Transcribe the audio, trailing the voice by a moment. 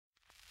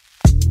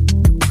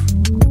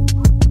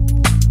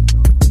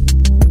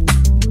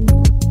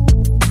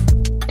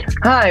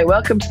Hi,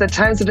 welcome to the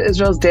Times of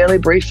Israel's daily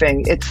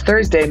briefing. It's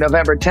Thursday,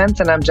 November 10th,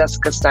 and I'm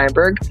Jessica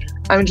Steinberg.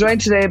 I'm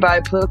joined today by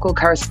political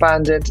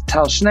correspondent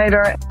Tal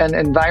Schneider and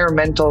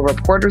environmental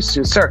reporter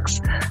Sue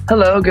Sirks.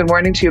 Hello, good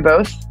morning to you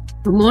both.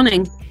 Good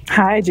morning.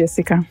 Hi,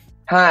 Jessica.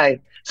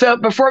 Hi. So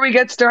before we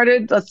get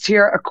started, let's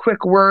hear a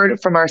quick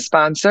word from our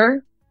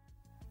sponsor.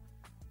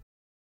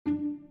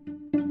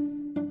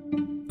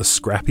 A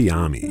scrappy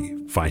army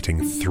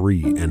fighting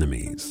three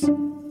enemies,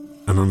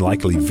 an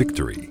unlikely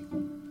victory,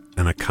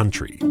 and a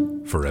country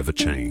forever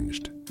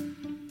changed.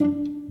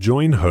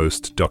 Join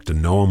host Dr.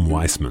 Noam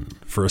Weissman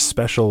for a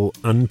special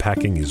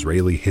Unpacking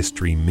Israeli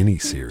History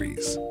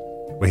mini-series,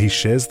 where he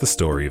shares the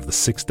story of the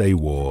Six-Day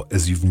War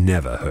as you've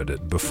never heard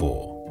it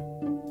before.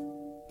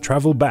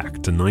 Travel back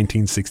to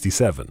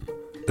 1967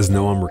 as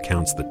Noam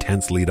recounts the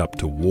tense lead-up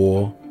to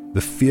war,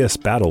 the fierce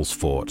battles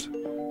fought,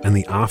 and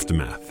the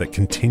aftermath that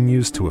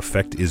continues to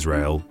affect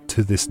Israel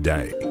to this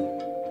day.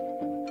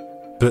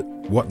 But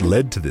what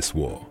led to this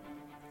war?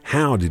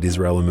 How did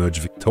Israel emerge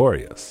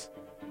victorious?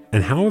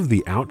 And how have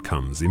the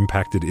outcomes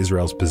impacted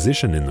Israel's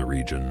position in the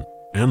region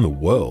and the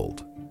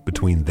world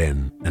between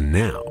then and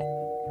now?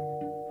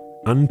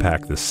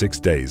 Unpack the 6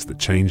 days that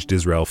changed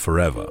Israel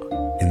forever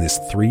in this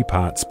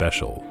 3-part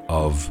special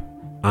of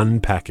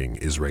Unpacking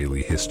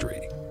Israeli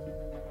History.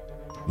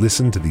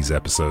 Listen to these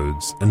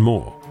episodes and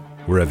more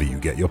wherever you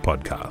get your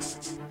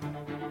podcasts.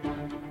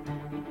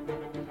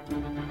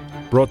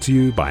 Brought to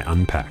you by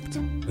Unpacked,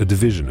 a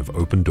division of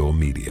Open Door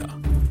Media.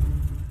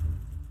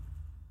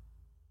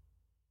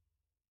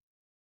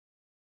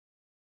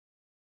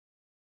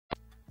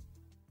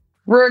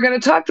 We're going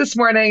to talk this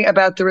morning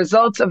about the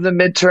results of the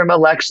midterm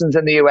elections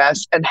in the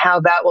U.S. and how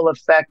that will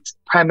affect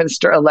Prime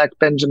Minister-elect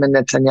Benjamin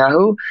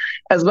Netanyahu,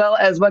 as well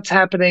as what's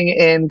happening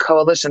in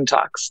coalition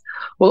talks.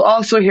 We'll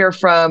also hear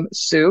from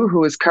Sue,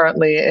 who is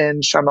currently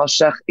in Sharm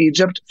el-Sheikh,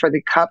 Egypt, for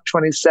the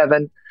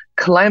COP27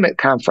 climate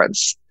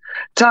conference.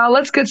 Tal,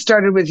 let's get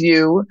started with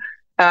you.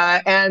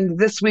 And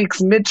this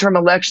week's midterm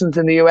elections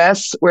in the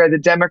U.S., where the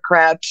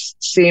Democrats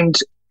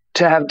seemed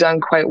to have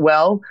done quite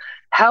well.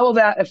 How will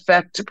that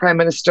affect Prime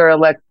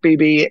Minister-elect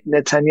Bibi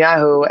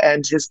Netanyahu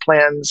and his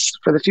plans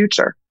for the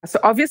future?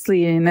 So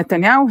obviously,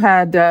 Netanyahu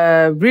had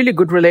a really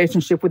good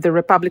relationship with the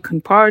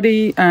Republican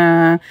Party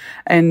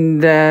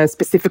and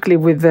specifically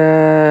with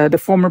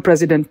the former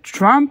President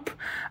Trump,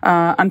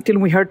 until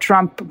we heard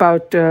Trump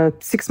about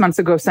 6 months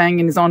ago saying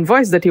in his own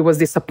voice that he was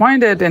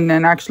disappointed and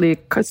then actually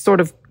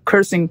sort of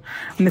cursing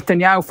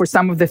Netanyahu for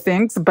some of the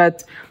things.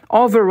 But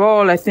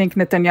overall, I think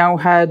Netanyahu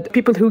had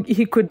people who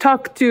he could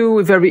talk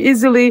to very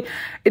easily.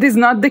 It is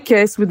not the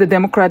case with the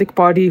Democratic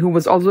Party, who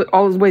was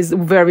always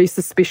very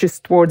suspicious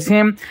towards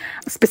him,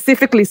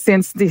 specifically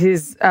since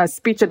his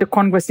speech at the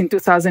Congress in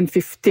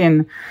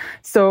 2015.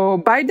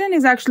 So Biden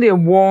is actually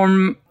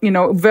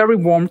very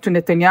warm to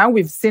Netanyahu.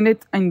 We've seen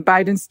it in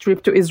Biden's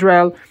trip to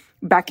Israel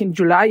back in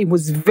July. It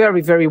was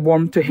very, very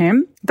warm to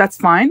him. That's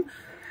fine.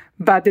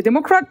 But the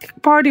Democratic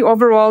Party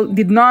overall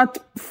did not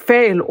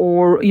fail,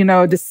 or,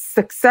 the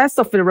success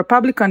of the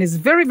Republican is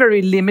very,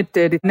 very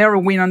limited. It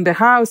narrow win on the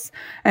House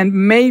and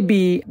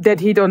maybe dead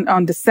hit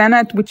on the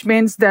Senate, which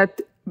means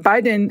that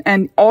Biden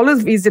and all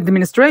of his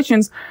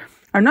administrations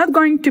are not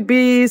going to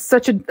be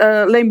such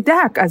a lame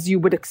duck as you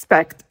would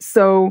expect.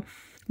 So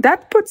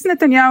that puts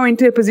Netanyahu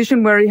into a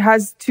position where he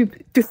has to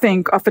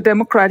think of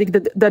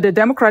that the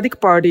Democratic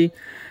Party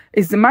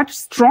is much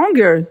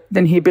stronger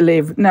than he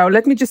believed. Now,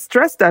 let me just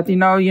stress that, the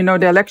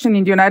election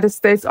in the United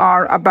States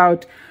are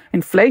about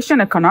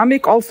inflation,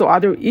 economic, also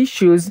other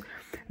issues.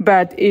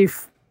 But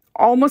if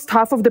almost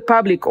half of the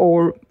public,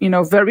 or,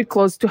 very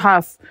close to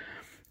half,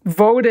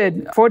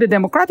 voted for the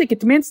Democratic,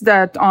 it means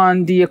that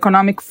on the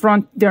economic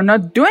front, they're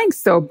not doing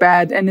so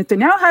bad. And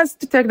Netanyahu has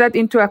to take that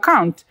into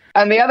account.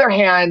 On the other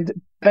hand,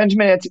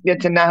 Benjamin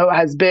Netanyahu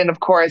has been,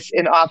 of course,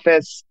 in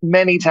office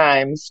many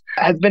times,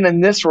 has been in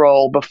this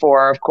role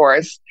before, of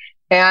course,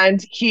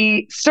 and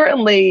he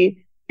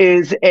certainly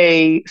is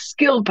a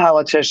skilled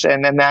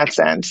politician in that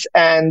sense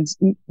and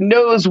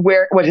knows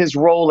what his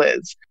role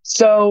is.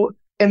 So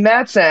in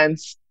that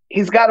sense,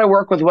 he's got to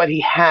work with what he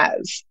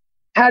has.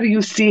 How do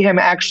you see him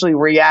actually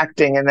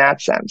reacting in that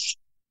sense?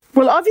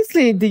 Well,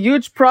 obviously, the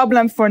huge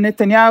problem for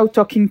Netanyahu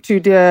talking to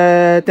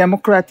the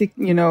Democratic,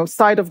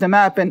 side of the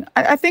map, and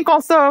I think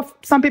also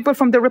some people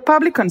from the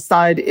Republican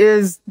side,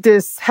 is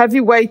this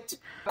heavyweight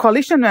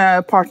coalition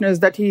partners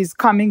that he's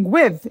coming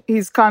with.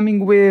 He's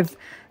coming with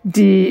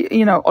the,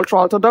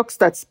 ultra-Orthodox,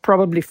 that's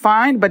probably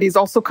fine, but he's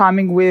also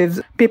coming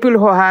with people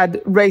who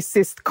had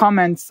racist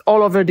comments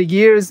all over the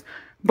years,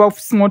 both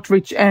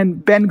Smotrich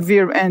and Ben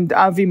Gvir and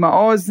Avi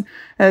Maoz.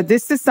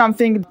 This is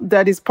something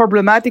that is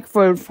problematic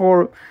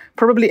for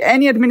probably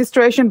any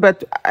administration,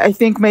 but I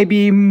think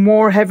maybe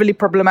more heavily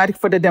problematic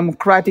for the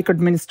Democratic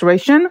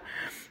administration.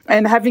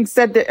 And having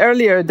said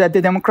earlier that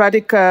the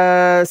Democratic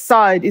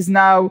side is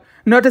now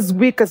not as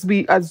weak as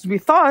we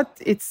thought,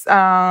 it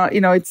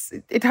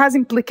has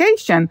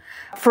implication.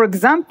 For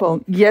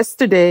example,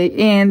 yesterday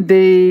in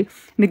the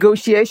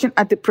negotiation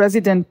at the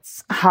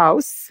president's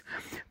house,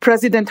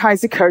 President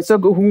Isaac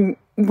Herzog, who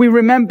we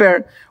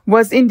remember,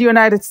 was in the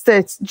United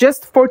States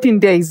just 14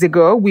 days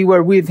ago. We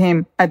were with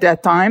him at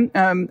that time.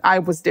 I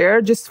was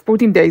there just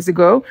 14 days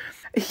ago.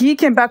 He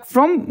came back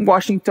from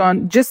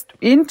Washington just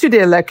into the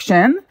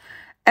election.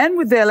 And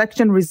with the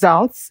election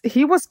results,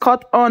 he was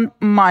caught on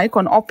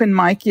open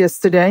mic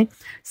yesterday,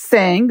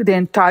 saying the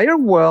entire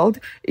world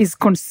is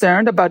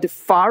concerned about the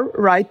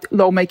far-right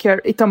lawmaker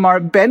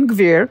Itamar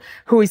Ben-Gvir,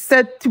 who is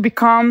said to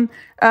become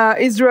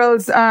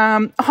Israel's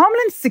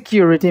Homeland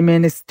Security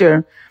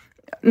Minister.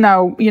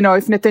 Now,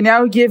 if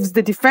Netanyahu gives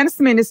the defense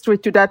ministry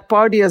to that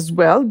party as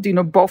well,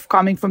 both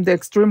coming from the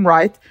extreme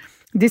right,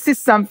 this is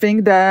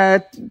something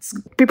that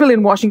people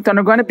in Washington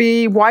are going to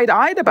be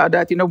wide-eyed about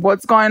that.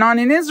 What's going on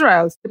in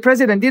Israel? The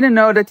president didn't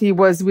know that he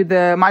was with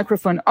the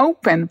microphone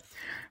open.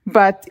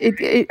 But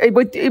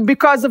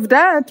because of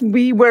that,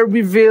 we were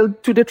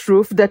revealed to the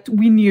truth that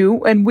we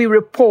knew, and we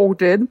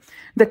reported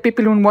that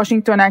people in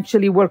Washington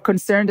actually were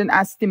concerned and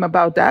asked him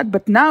about that.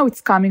 But now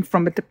it's coming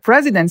from the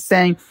president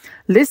saying,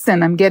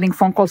 listen, I'm getting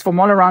phone calls from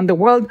all around the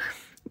world.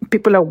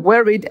 People are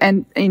worried.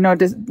 And,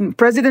 the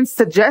president's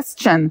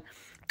suggestion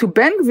to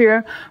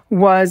Ben-Gvir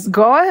was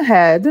go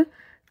ahead,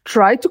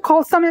 try to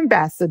call some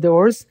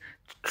ambassadors,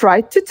 try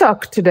to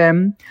talk to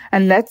them,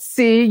 and let's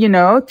see,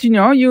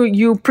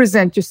 you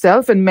present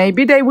yourself, and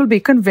maybe they will be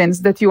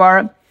convinced that you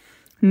are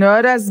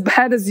not as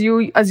bad as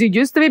you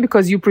used to be,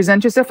 because you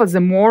present yourself as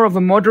more of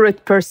a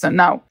moderate person.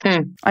 Now,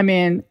 I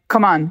mean,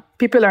 come on,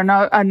 people are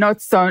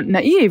not so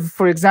naive.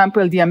 For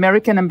example, the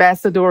American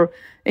ambassador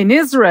in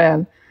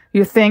Israel,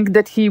 you think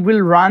that he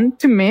will run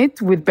to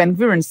meet with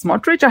Ben-Gvir and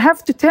Smotrich? I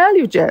have to tell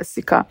you,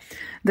 Jessica,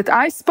 that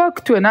I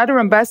spoke to another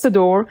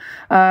ambassador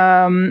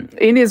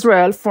in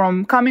Israel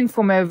coming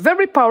from a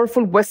very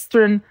powerful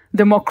Western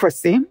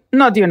democracy,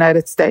 not the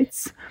United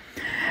States.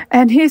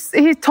 And he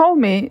told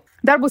me,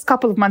 that was a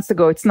couple of months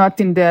ago, it's not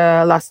in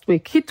the last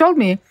week. He told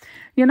me,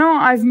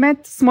 I've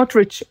met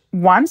Smotrich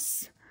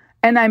once,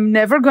 and I'm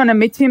never going to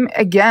meet him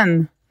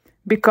again,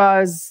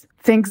 because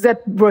things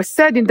that were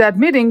said in that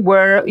meeting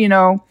were,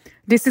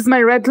 this is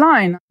my red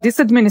line. This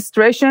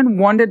administration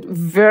wanted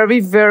very,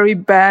 very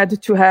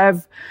bad to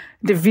have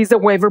the visa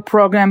waiver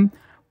program,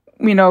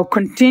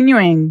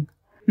 continuing.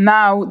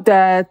 Now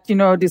that,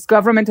 this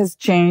government has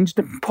changed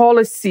the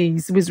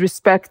policies with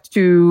respect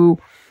to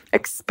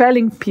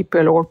expelling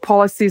people, or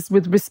policies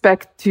with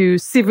respect to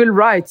civil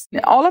rights.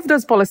 All of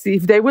those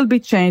policies, if they will be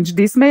changed,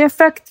 this may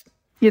affect,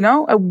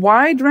 a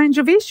wide range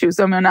of issues.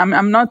 I mean,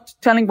 I'm not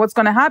telling what's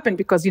going to happen,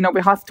 because,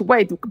 we have to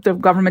wait. The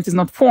government is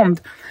not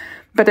formed.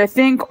 But I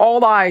think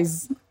all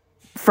eyes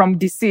from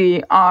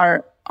DC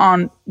are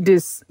on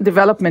this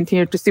development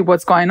here to see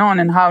what's going on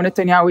and how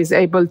Netanyahu is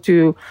able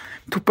to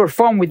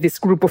perform with this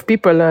group of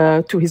people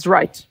to his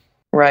right.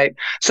 Right.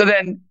 So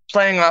then,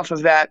 playing off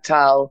of that,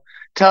 Tal,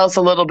 tell us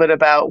a little bit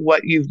about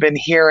what you've been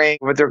hearing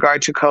with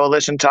regard to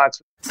coalition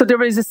talks. So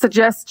there is a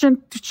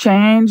suggestion to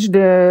change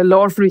the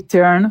law of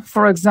return.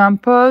 For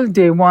example,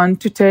 they want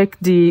to take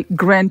the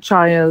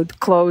grandchild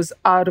clause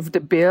out of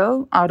the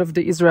bill, out of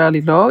the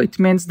Israeli law. It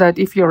means that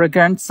if you're a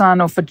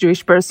grandson of a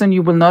Jewish person,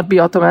 you will not be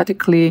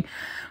automatically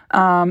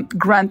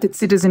granted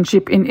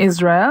citizenship in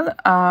Israel.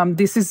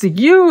 This is a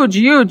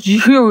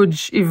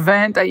huge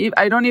event.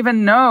 I don't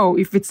even know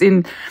if it's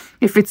in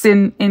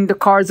the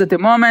cards at the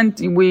moment.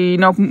 We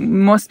know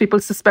most people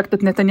suspect that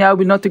Netanyahu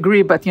will not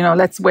agree, but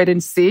let's wait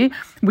and see.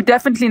 We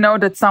definitely know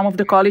that some of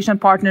the coalition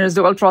partners,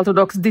 the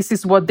ultra-Orthodox, this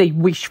is what they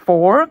wish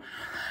for.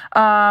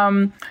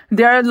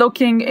 They're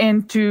looking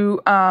into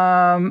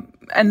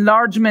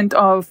enlargement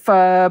of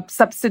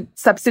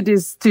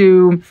subsidies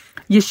to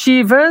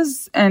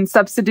yeshivas and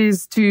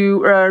subsidies to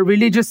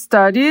religious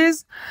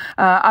studies.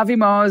 Avi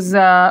Maoz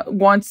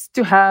wants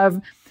to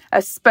have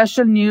a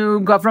special new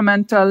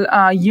governmental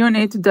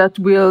unit that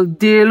will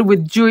deal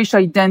with Jewish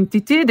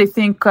identity. They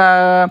think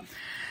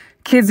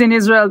kids in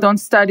Israel don't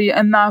study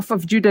enough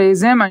of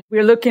Judaism.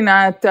 We're looking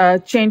at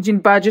changing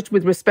budget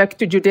with respect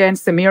to Judea and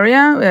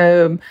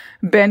Samaria.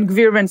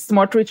 Ben-Gvir and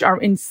Smotrich are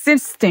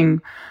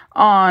insisting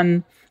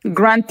on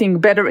granting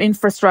better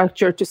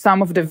infrastructure to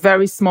some of the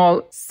very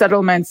small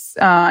settlements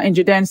in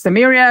Judea and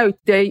Samaria.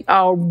 They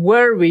are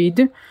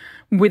worried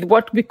with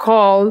what we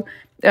call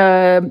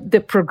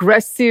the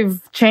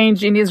progressive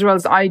change in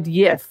Israel's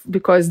IDF,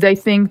 because they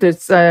think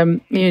there's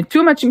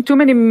too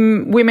many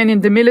women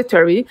in the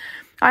military.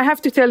 I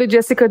have to tell you,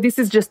 Jessica, this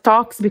is just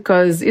talks,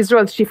 because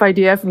Israel's chief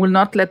IDF will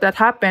not let that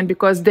happen,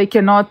 because they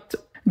cannot.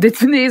 The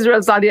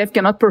Israel's IDF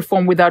cannot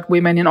perform without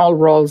women in all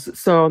roles.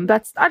 So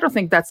I don't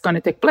think that's going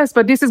to take place,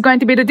 but this is going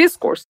to be the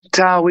discourse.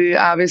 Tal, we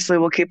obviously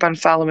will keep on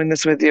following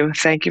this with you.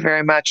 Thank you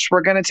very much.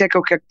 We're going to take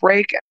a quick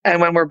break.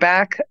 And when we're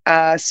back,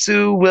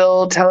 Sue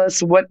will tell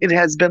us what it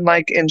has been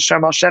like in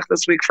Sharm el-Sheikh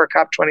this week for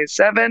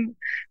COP27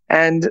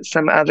 and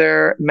some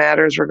other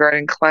matters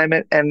regarding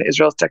climate and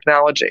Israel's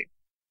technology.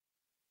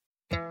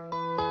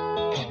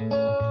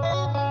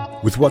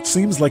 With what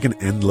seems like an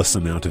endless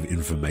amount of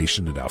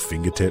information at our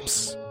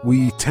fingertips,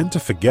 we tend to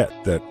forget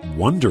that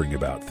wondering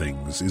about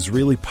things is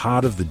really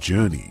part of the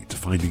journey to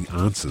finding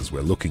answers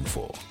we're looking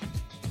for.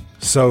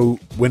 So,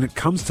 when it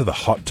comes to the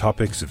hot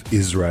topics of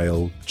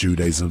Israel,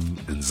 Judaism,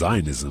 and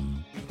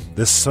Zionism,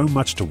 there's so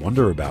much to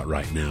wonder about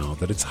right now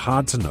that it's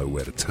hard to know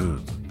where to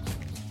turn.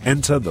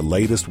 Enter the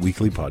latest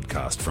weekly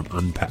podcast from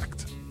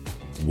Unpacked,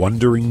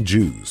 Wandering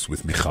Jews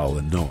with Michal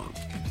and Noam.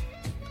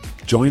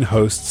 Join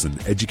hosts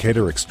and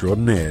educator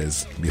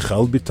extraordinaires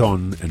Michal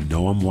Biton and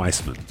Noam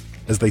Weissman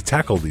as they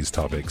tackle these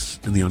topics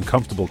and the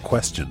uncomfortable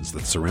questions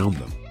that surround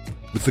them,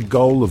 with the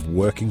goal of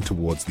working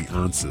towards the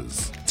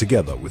answers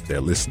together with their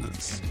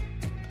listeners.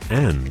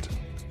 And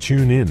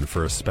tune in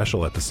for a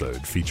special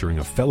episode featuring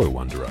a fellow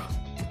wanderer,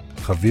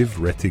 Chaviv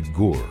Rettig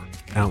Gur,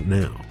 out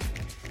now.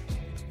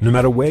 No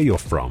matter where you're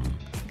from,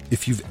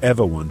 if you've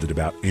ever wondered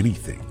about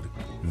anything,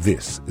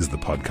 this is the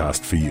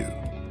podcast for you.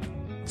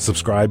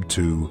 Subscribe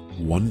to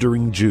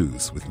Wandering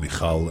Jews with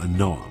Michal and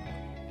Noam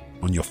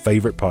on your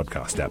favorite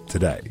podcast app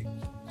today.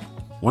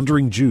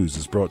 Wandering Jews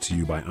is brought to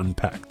you by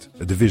Unpacked,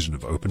 a division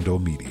of Open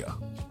Door Media.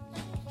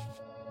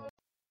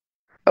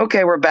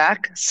 Okay, we're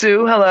back.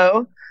 Sue,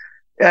 hello.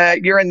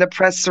 You're in the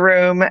press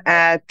room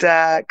at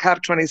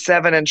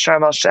COP27 in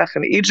Sharm el-Sheikh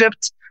in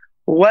Egypt.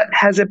 What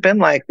has it been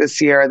like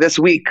this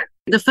week?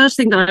 The first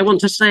thing that I want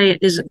to say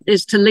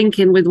is to link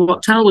in with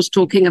what Tal was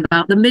talking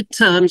about. The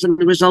midterms and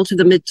the result of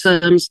the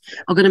midterms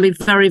are going to be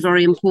very,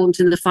 very important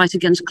in the fight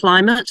against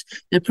climate.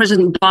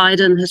 President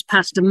Biden has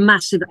passed a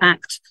massive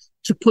act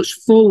to push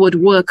forward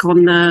work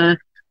on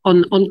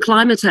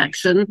climate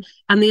action.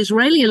 And the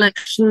Israeli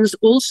elections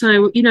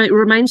also, it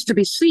remains to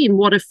be seen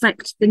what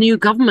effect the new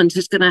government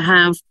is going to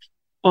have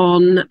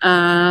on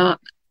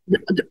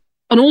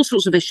all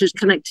sorts of issues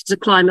connected to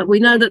climate. We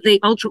know that the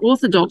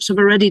ultra-Orthodox have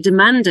already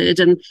demanded,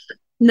 and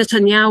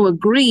Netanyahu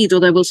agreed,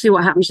 although we'll see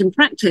what happens in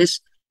practice,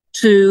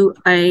 to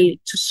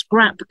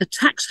scrap a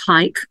tax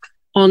hike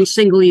on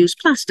single-use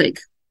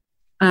plastic.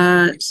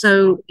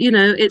 So, we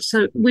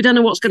don't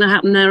know what's going to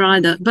happen there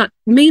either. But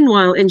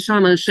meanwhile, in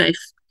Sharm el-Sheikh,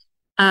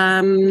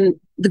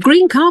 the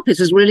green carpet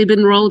has really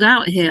been rolled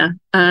out here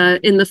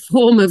in the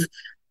form of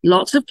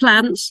lots of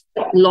plants,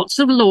 lots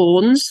of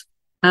lawns.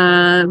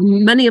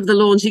 Many of the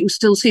lawns, you can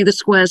still see the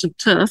squares of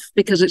turf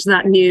because it's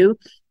that new.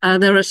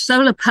 There are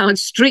solar-powered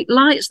street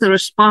lights. There are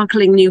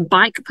sparkling new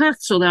bike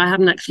paths, although I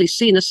haven't actually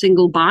seen a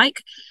single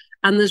bike.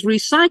 And there's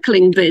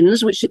recycling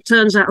bins, which it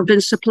turns out have been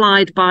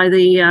supplied by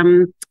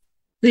the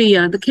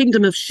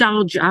Kingdom of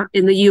Sharjah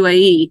in the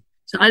UAE.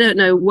 So I don't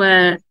know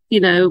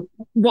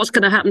what's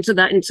going to happen to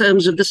that in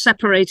terms of the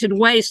separated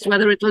waste,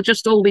 whether it'll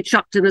just all be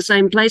chucked in the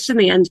same place in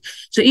the end.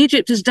 So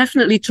Egypt is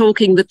definitely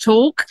talking the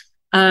talk.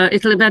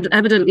 It'll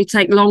evidently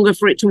take longer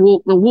for it to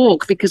walk the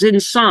walk because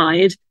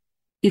inside,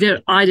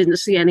 I didn't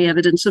see any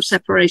evidence of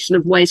separation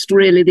of waste,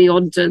 really, the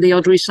odd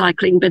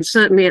recycling bin.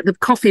 Certainly at the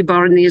coffee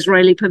bar in the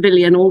Israeli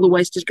pavilion, all the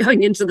waste is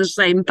going into the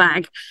same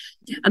bag.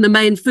 And the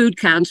main food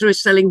counter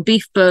is selling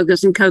beef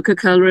burgers and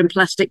Coca-Cola in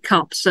plastic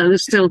cups. So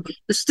there's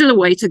still a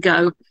way to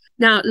go.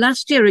 Now,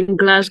 last year in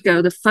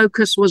Glasgow, the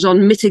focus was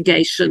on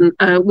mitigation,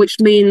 which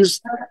means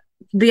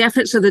the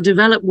efforts of the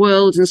developed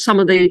world and some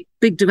of the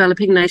big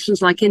developing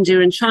nations like India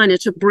and China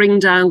to bring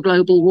down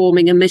global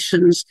warming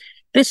emissions.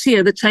 This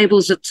year, the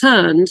tables are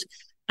turned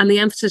and the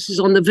emphasis is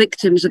on the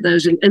victims of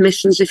those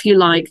emissions, if you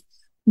like,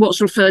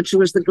 what's referred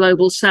to as the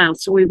global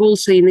south. So we've all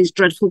seen these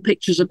dreadful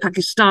pictures of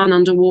Pakistan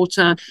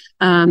underwater,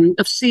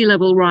 of sea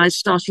level rise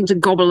starting to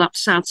gobble up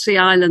South Sea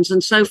islands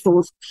and so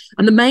forth.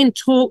 And the main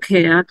talk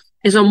here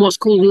is on what's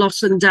called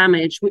loss and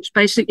damage, which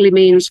basically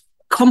means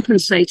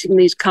compensating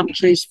these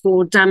countries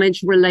for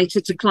damage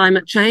related to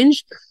climate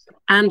change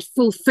and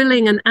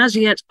fulfilling an as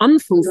yet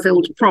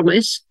unfulfilled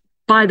promise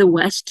by the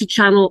West to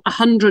channel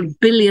 $100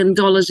 billion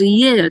a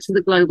year to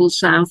the global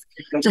south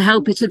to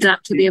help it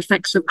adapt to the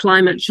effects of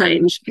climate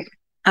change.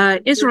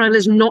 Israel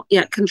is not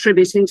yet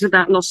contributing to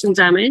that loss and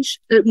damage.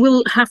 It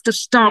will have to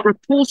start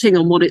reporting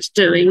on what it's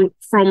doing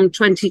from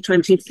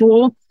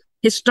 2024.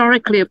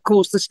 Historically, of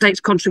course, the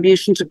state's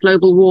contribution to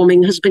global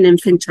warming has been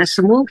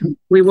infinitesimal.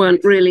 We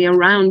weren't really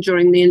around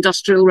during the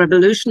Industrial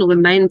Revolution or the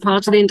main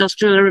part of the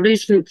Industrial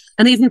Revolution.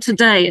 And even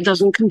today, it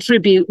doesn't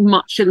contribute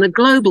much in the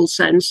global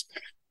sense.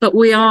 But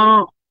we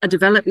are a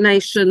developed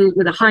nation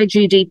with a high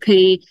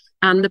GDP,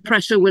 and the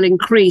pressure will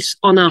increase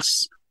on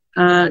us,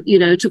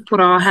 to put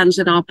our hands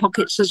in our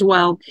pockets as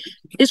well.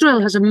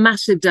 Israel has a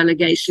massive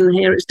delegation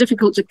here. It's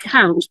difficult to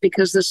count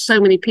because there's so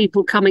many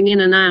people coming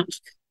in and out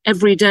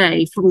every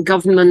day from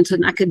government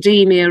and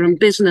academia and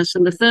business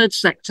and the third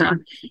sector.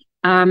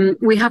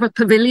 We have a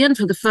pavilion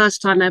for the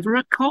first time ever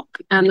at COP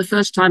and the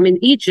first time in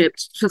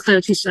Egypt for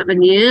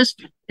 37 years.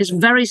 It's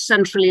very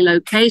centrally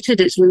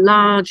located. It's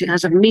large. It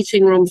has a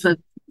meeting room for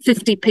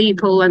 50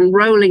 people and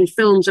rolling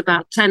films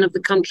about 10 of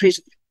the country's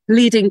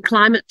leading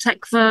climate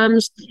tech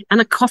firms and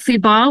a coffee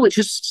bar, which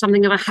is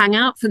something of a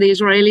hangout for the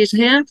Israelis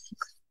here.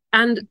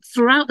 And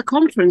throughout the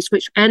conference,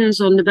 which ends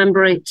on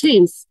November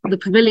 18th, the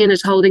pavilion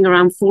is holding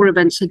around 4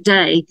 events a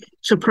day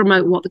to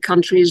promote what the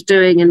country is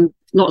doing in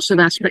lots of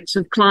aspects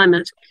of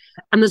climate.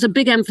 And there's a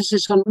big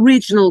emphasis on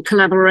regional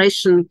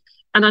collaboration.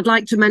 And I'd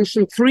like to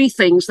mention 3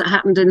 things that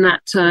happened in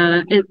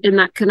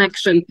that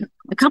connection.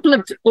 A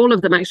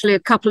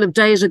couple of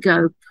days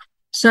ago,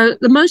 So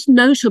the most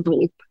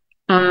notable,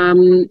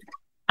 I'm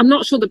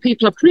not sure that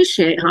people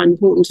appreciate how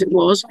important it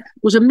was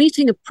a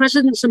meeting of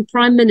presidents and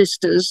prime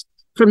ministers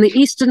from the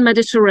Eastern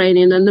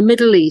Mediterranean and the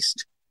Middle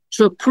East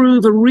to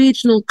approve a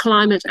regional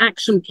climate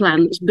action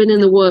plan that's been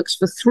in the works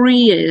for 3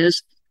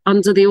 years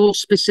under the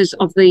auspices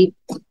of the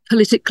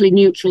politically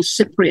neutral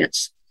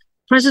Cypriots.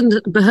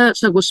 President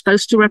Herzog was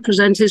supposed to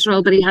represent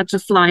Israel, but he had to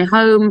fly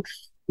home.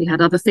 He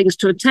had other things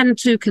to attend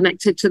to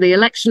connected to the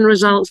election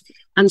result.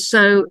 And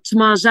so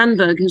Tamar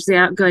Zandberg, who's the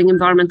outgoing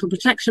environmental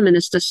protection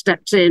minister,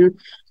 stepped in.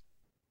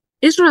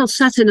 Israel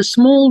sat in a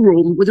small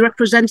room with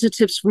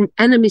representatives from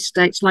enemy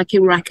states like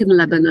Iraq and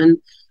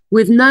Lebanon,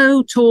 with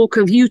no talk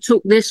of you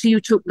took this, you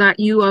took that,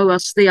 you owe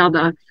us the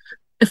other.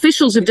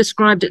 Officials have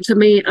described it to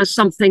me as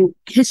something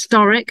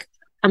historic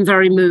and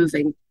very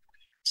moving.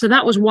 So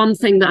that was one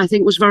thing that I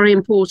think was very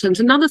important.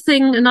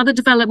 Another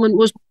development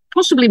was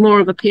possibly more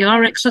of a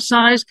PR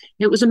exercise.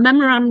 It was a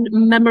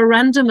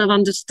memorandum of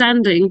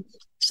understanding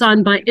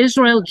signed by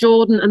Israel,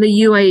 Jordan, and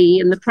the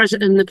UAE in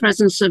the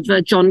presence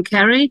of John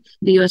Kerry,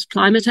 the US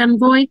climate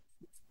envoy,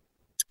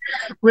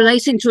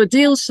 relating to a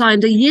deal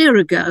signed a year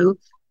ago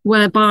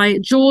whereby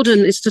Jordan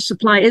is to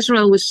supply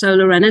Israel with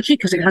solar energy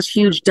because it has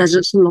huge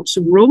deserts and lots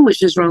of room,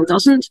 which Israel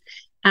doesn't.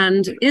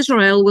 And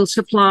Israel will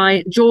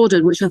supply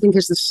Jordan, which I think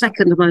is the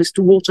second most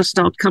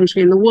water-starved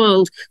country in the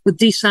world, with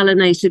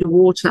desalinated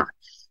water.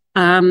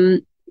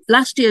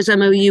 Last year's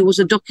MOU was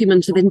a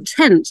document of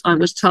intent, I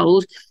was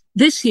told.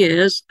 This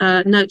year's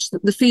notes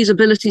that the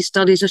feasibility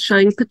studies are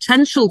showing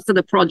potential for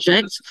the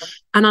project.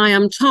 And I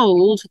am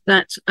told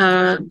that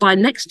by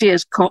next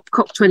year's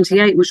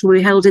COP28, which will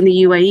be held in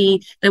the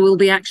UAE, there will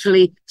be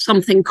actually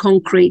something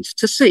concrete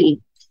to see.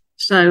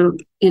 So,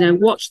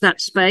 watch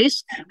that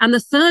space. And the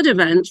third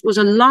event was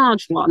a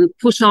large one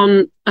put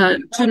on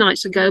 2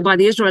 nights ago by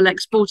the Israel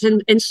Export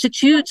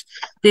Institute,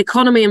 the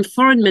Economy and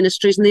Foreign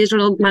Ministries, and the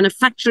Israel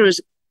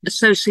Manufacturers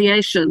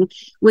Association,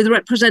 with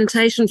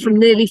representation from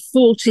nearly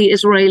 40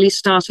 Israeli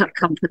startup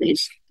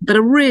companies. But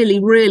a really,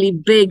 really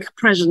big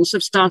presence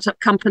of startup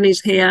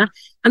companies here.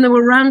 And there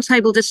were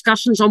roundtable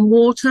discussions on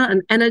water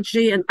and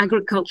energy and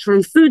agriculture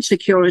and food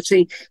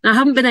security. Now, I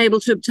haven't been able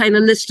to obtain a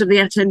list of the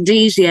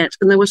attendees yet,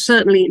 and there were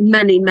certainly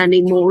many,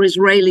 many more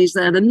Israelis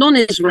there than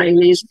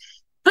non-Israelis.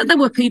 But there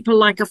were people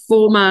like a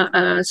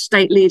former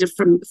state leader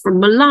from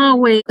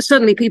Malawi,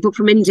 certainly people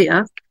from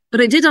India. But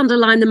it did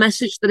underline the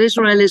message that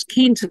Israel is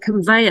keen to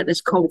convey at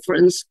this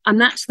conference, and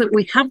that's that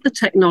we have the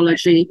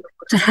technology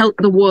to help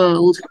the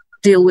world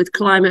deal with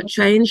climate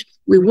change.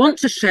 We want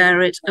to share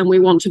it, and we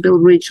want to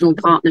build regional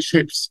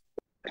partnerships.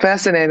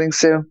 Fascinating,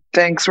 Sue.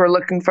 Thanks. We're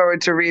looking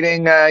forward to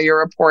reading your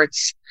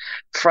reports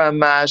from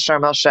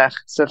Sharm el-Sheikh.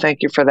 So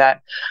thank you for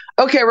that.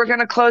 Okay, we're going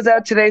to close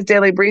out today's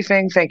daily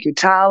briefing. Thank you,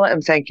 Tal,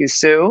 and thank you,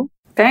 Sue.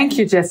 Thank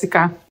you,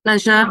 Jessica.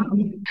 Pleasure.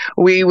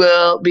 We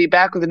will be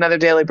back with another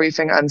daily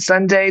briefing on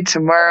Sunday.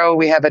 Tomorrow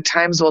we have a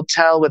Times Will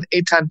Tell with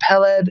Eitan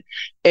Peled,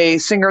 a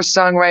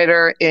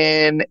singer-songwriter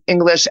in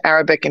English,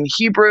 Arabic, and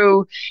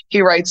Hebrew.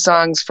 He writes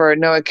songs for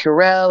Noah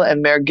Kirel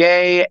and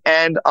Mergei,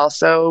 and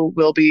also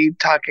will be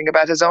talking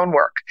about his own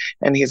work.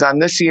 And he's on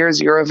this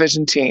year's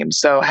Eurovision team.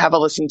 So have a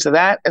listen to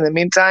that. In the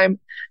meantime,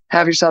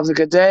 have yourselves a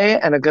good day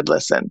and a good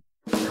listen.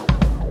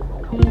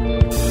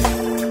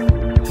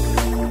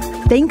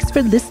 Thanks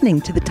for listening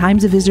to the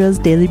Times of Israel's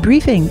Daily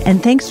Briefing,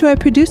 and thanks to our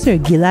producer,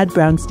 Gilad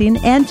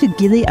Brownstein, and to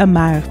Gili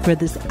Amar for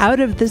this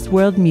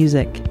out-of-this-world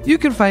music. You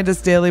can find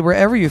us daily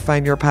wherever you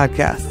find your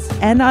podcasts.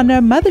 And on our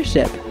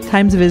mothership,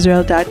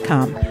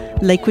 timesofisrael.com.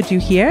 Like what you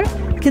hear?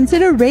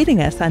 Consider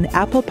rating us on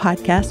Apple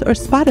Podcasts or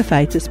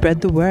Spotify to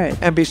spread the word.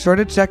 And be sure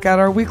to check out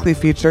our weekly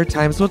feature,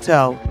 Times Will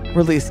Tell,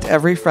 released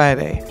every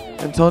Friday.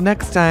 Until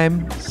next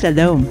time,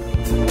 Shalom.